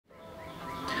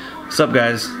What's up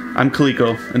guys, I'm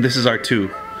Kaliko and this is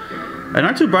Artoo. And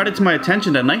Artoo brought it to my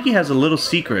attention that Nike has a little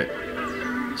secret.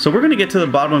 So we're gonna get to the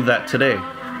bottom of that today.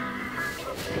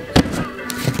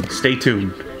 Stay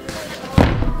tuned.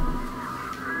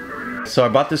 So I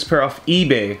bought this pair off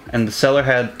eBay and the seller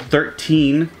had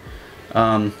 13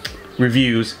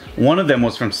 reviews. One of them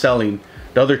was from selling.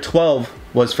 The other 12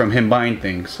 was from him buying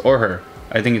things, or her.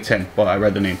 I think it's him. Well, I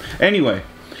read the name. Anyway.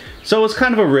 So it was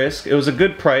kind of a risk. It was a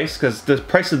good price because the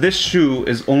price of this shoe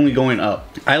is only going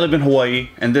up. I live in Hawaii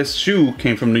and this shoe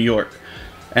came from New York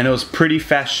and it was pretty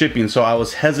fast shipping, so I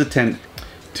was hesitant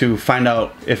to find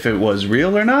out if it was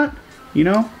real or not. You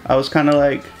know, I was kind of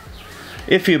like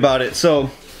iffy about it. So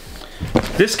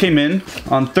this came in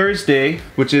on Thursday,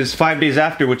 which is 5 days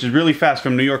after, which is really fast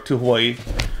from New York to Hawaii.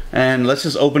 And let's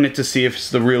just open it to see if it's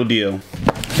the real deal.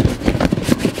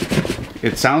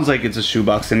 It sounds like it's a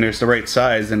shoebox and there's the right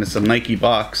size and it's a Nike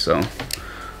box, so.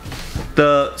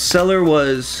 The seller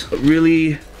was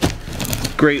really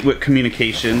great with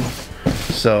communication,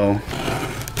 so.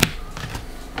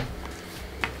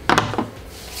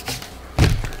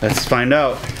 Let's find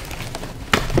out.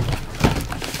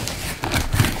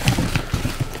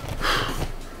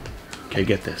 Okay,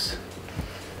 get this.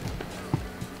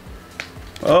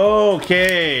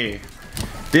 Okay,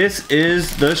 this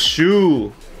is the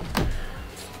shoe.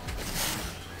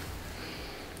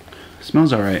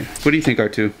 Smells alright. What do you think,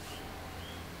 Artoo?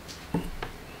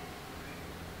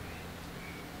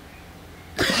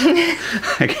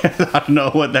 I don't know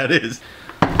what that is.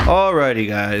 Alrighty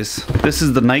guys, this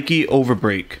is the Nike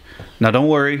Overbreak. Now don't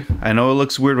worry, I know it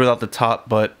looks weird without the top,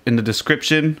 but in the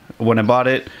description, when I bought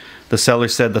it, the seller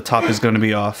said the top is going to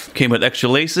be off. Came with extra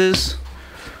laces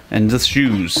and the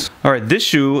shoes. Alright, this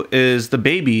shoe is the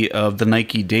baby of the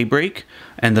Nike Daybreak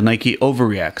and the Nike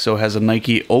Overreact. So it has a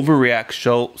Nike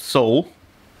Overreact sole,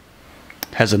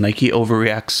 has a Nike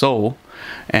Overreact sole,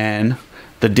 and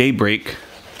the Daybreak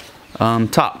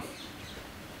top.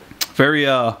 Very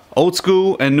old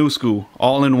school and new school,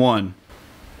 all in one.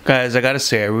 Guys, I gotta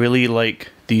say, I really like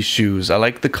these shoes. I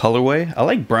like the colorway. I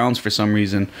like browns for some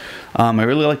reason. I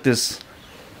really like this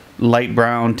light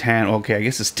brown, tan, okay, I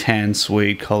guess it's tan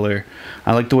suede color.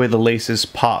 I like the way the laces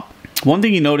pop. One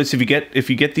thing you notice if you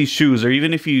get these shoes, or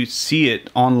even if you see it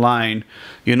online,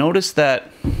 you notice that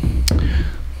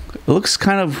it looks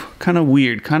kind of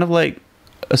weird, kind of like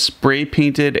a spray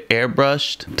painted,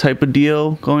 airbrushed type of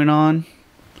deal going on.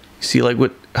 You see like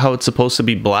how it's supposed to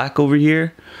be black over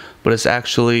here, but it's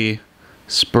actually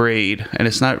sprayed, and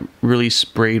it's not really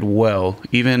sprayed well.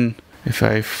 Even if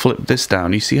I flip this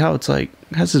down, you see how it's like,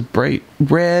 it has this bright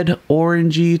red,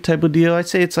 orangey type of deal. I'd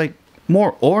say it's like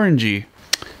more orangey.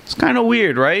 It's kind of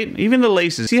weird, right? Even the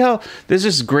laces. See how there's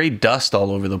just gray dust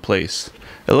all over the place?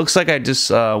 It looks like I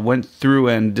just went through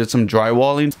and did some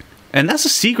drywalling. And that's a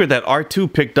secret that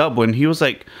Artoo picked up when he was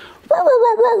like, whoa,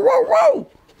 whoa, whoa, whoa, whoa,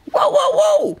 whoa, whoa,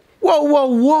 whoa, whoa, whoa,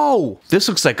 whoa. This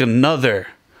looks like another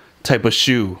type of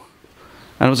shoe.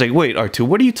 And I was like, wait, Artoo,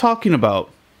 what are you talking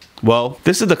about? Well,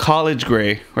 this is the college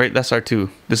gray, right? That's Artoo.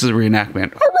 This is a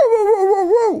reenactment.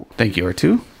 Thank you,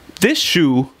 Artoo. This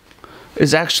shoe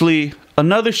is actually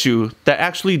another shoe that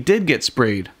actually did get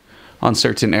sprayed on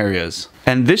certain areas.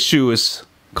 And this shoe is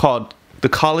called the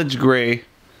college gray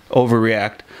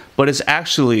Overreact, but it's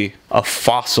actually a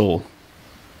fossil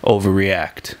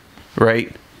Overreact,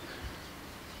 right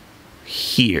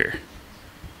here.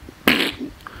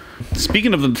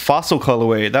 Speaking of the fossil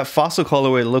colorway, that fossil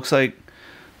colorway looks like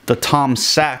the Tom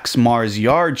Sachs Mars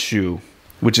Yard shoe,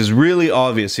 which is really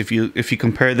obvious if you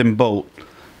compare them both.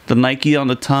 The Nike on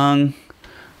the tongue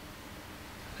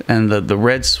and the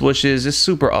red swooshes is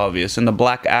super obvious, and the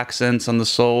black accents on the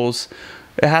soles.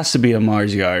 It has to be a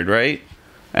Mars Yard, right?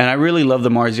 And I really love the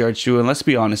Mars Yard shoe, and let's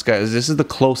be honest guys, this is the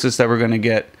closest that we're gonna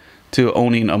get to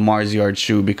owning a Mars Yard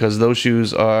shoe, because those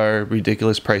shoes are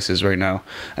ridiculous prices right now.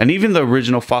 And even the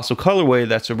original fossil colorway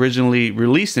that's originally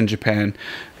released in Japan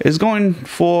is going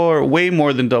for way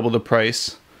more than double the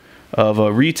price of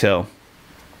retail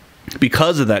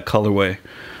because of that colorway.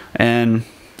 And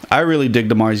I really dig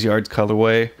the Mars Yard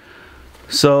colorway,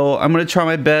 so I'm gonna try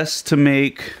my best to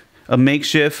make a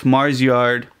makeshift Mars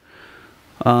Yard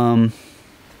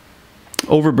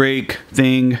Overbreak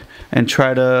thing and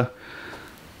try to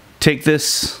take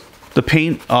the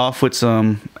paint off with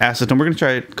some acetone. We're gonna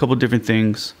try a couple different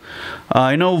things.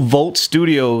 I know Volt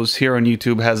Studios here on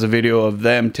YouTube has a video of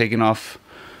them taking off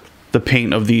the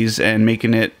paint of these and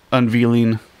making it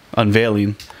unveiling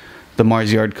the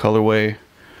Mars Yard colorway.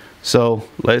 So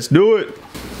let's do it.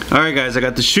 Alright guys, I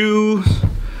got the shoe.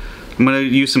 I'm gonna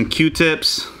use some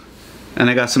Q-tips and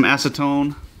I got some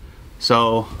acetone.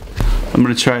 So I'm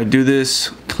gonna try to do this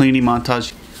cleaning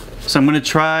montage. So I'm gonna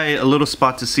try a little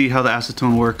spot to see how the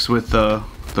acetone works with the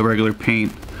regular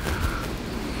paint,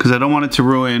 because I don't want it to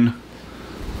ruin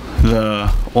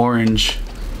the orange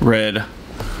red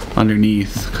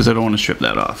underneath, because I don't want to strip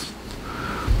that off.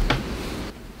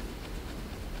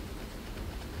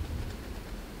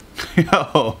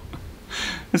 Yo,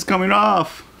 it's coming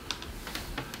off.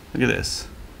 Look at this.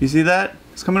 You see that?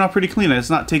 It's coming off pretty clean. It's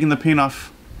not taking the paint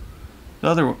off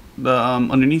the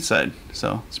underneath side,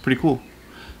 so it's pretty cool.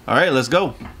 All right, let's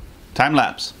go. Time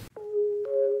lapse.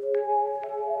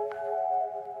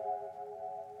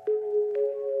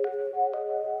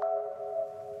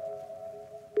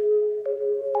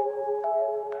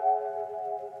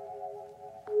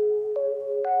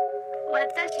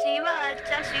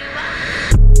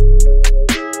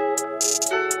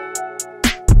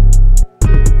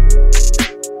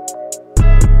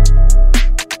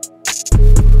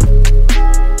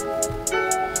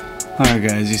 Alright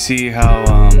guys, you see how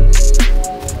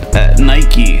that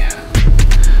Nike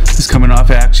is coming off.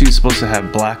 It actually is supposed to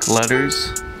have black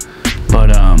letters,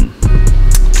 but I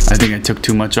think I took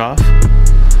too much off,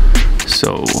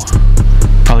 so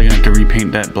probably gonna have to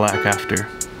repaint that black after.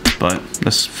 But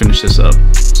let's finish this up.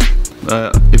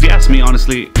 If you ask me,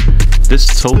 honestly,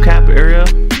 this toe cap area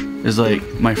is like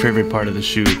my favorite part of the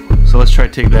shoe, so let's try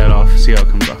to take that off, see how it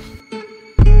comes off.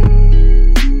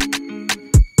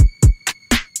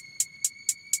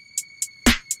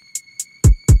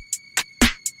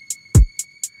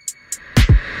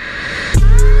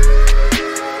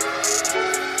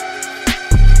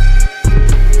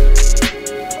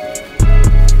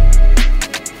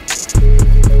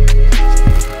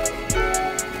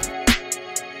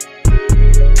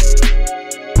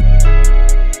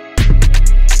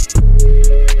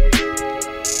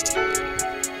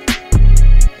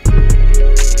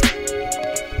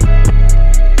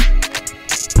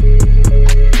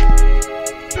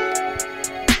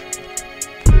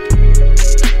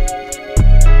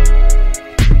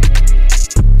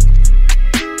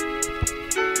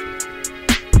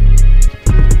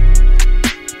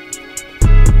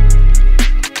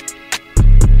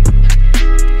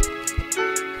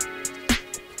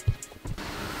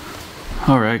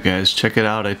 Alright guys, check it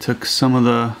out. I took some of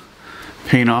the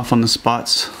paint off on the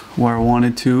spots where I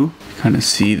wanted to. Kind of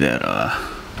see that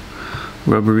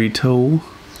rubbery toe.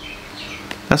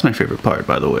 That's my favorite part,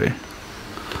 by the way.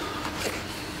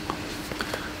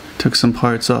 Took some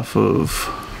parts off of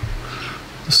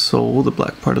the sole, the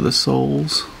black part of the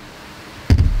soles.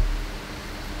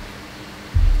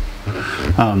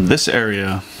 This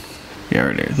area, yeah,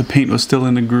 right there, the paint was still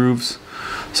in the grooves.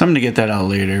 So I'm gonna get that out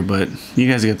later, but you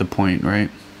guys get the point, right?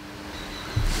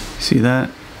 See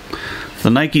that? The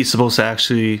Nike is supposed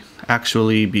to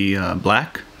actually be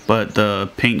black, but the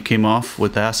paint came off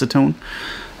with the acetone,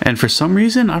 and for some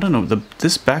reason, I don't know,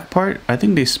 this back part, I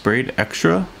think they sprayed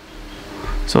extra,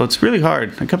 so it's really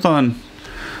hard. I kept on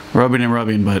rubbing and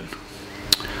rubbing, but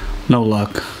no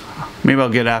luck. Maybe I'll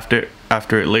get after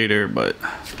it later, but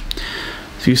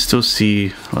you still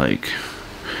see, like,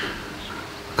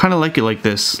 kind of like it like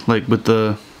this, like with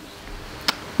the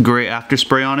gray after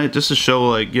spray on it, just to show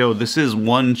like, yo, this is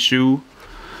one shoe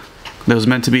that was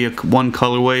meant to be one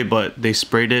colorway, but they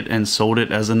sprayed it and sold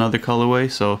it as another colorway,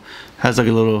 so it has like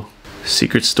a little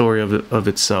secret story of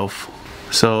itself.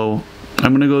 So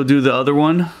I'm gonna go do the other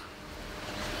one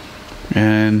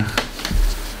and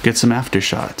get some after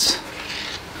shots.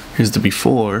 Here's the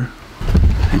before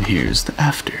and here's the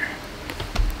after.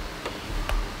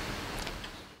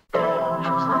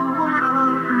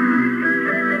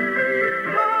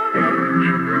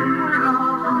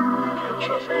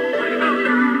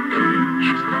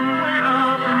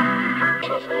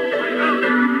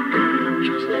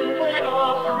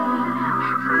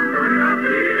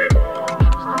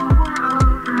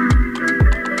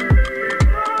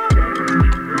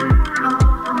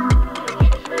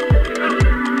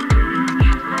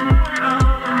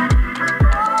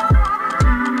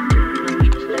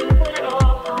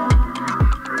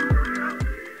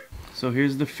 So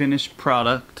here's the finished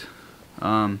product.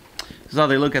 This is how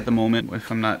they look at the moment.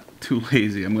 If I'm not too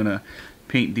lazy, I'm gonna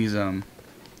paint these the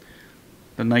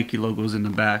Nike logos in the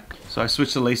back. So I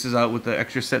switched the laces out with the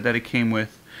extra set that it came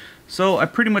with. So I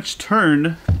pretty much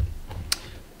turned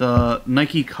the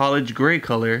Nike college gray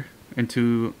color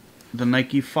into the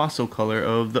Nike fossil color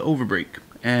of the Overbreak.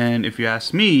 And if you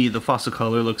ask me, the fossil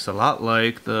color looks a lot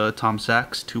like the Tom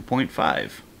Sachs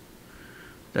 2.5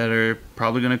 that are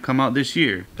probably going to come out this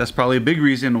year. That's probably a big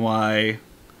reason why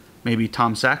maybe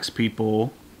Tom Sachs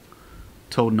people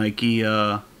told Nike,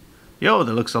 yo,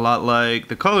 that looks a lot like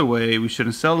the colorway, we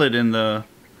shouldn't sell it in the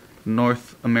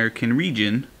North American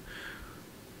region.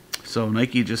 So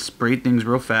Nike just sprayed things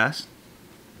real fast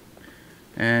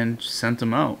and sent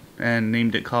them out and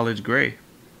named it College Gray.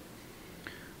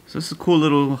 So this is a cool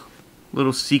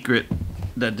little secret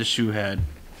that the shoe had.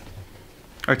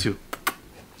 Artoo,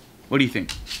 what do you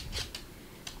think?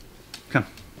 Come.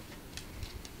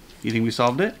 You think we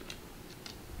solved it?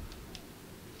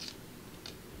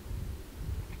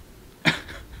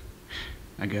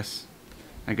 I guess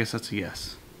that's a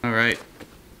yes. Alright.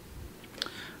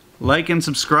 Like and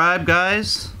subscribe,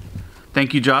 guys.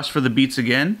 Thank you, Josh, for the beats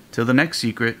again. Till the next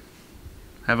secret.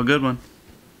 Have a good one.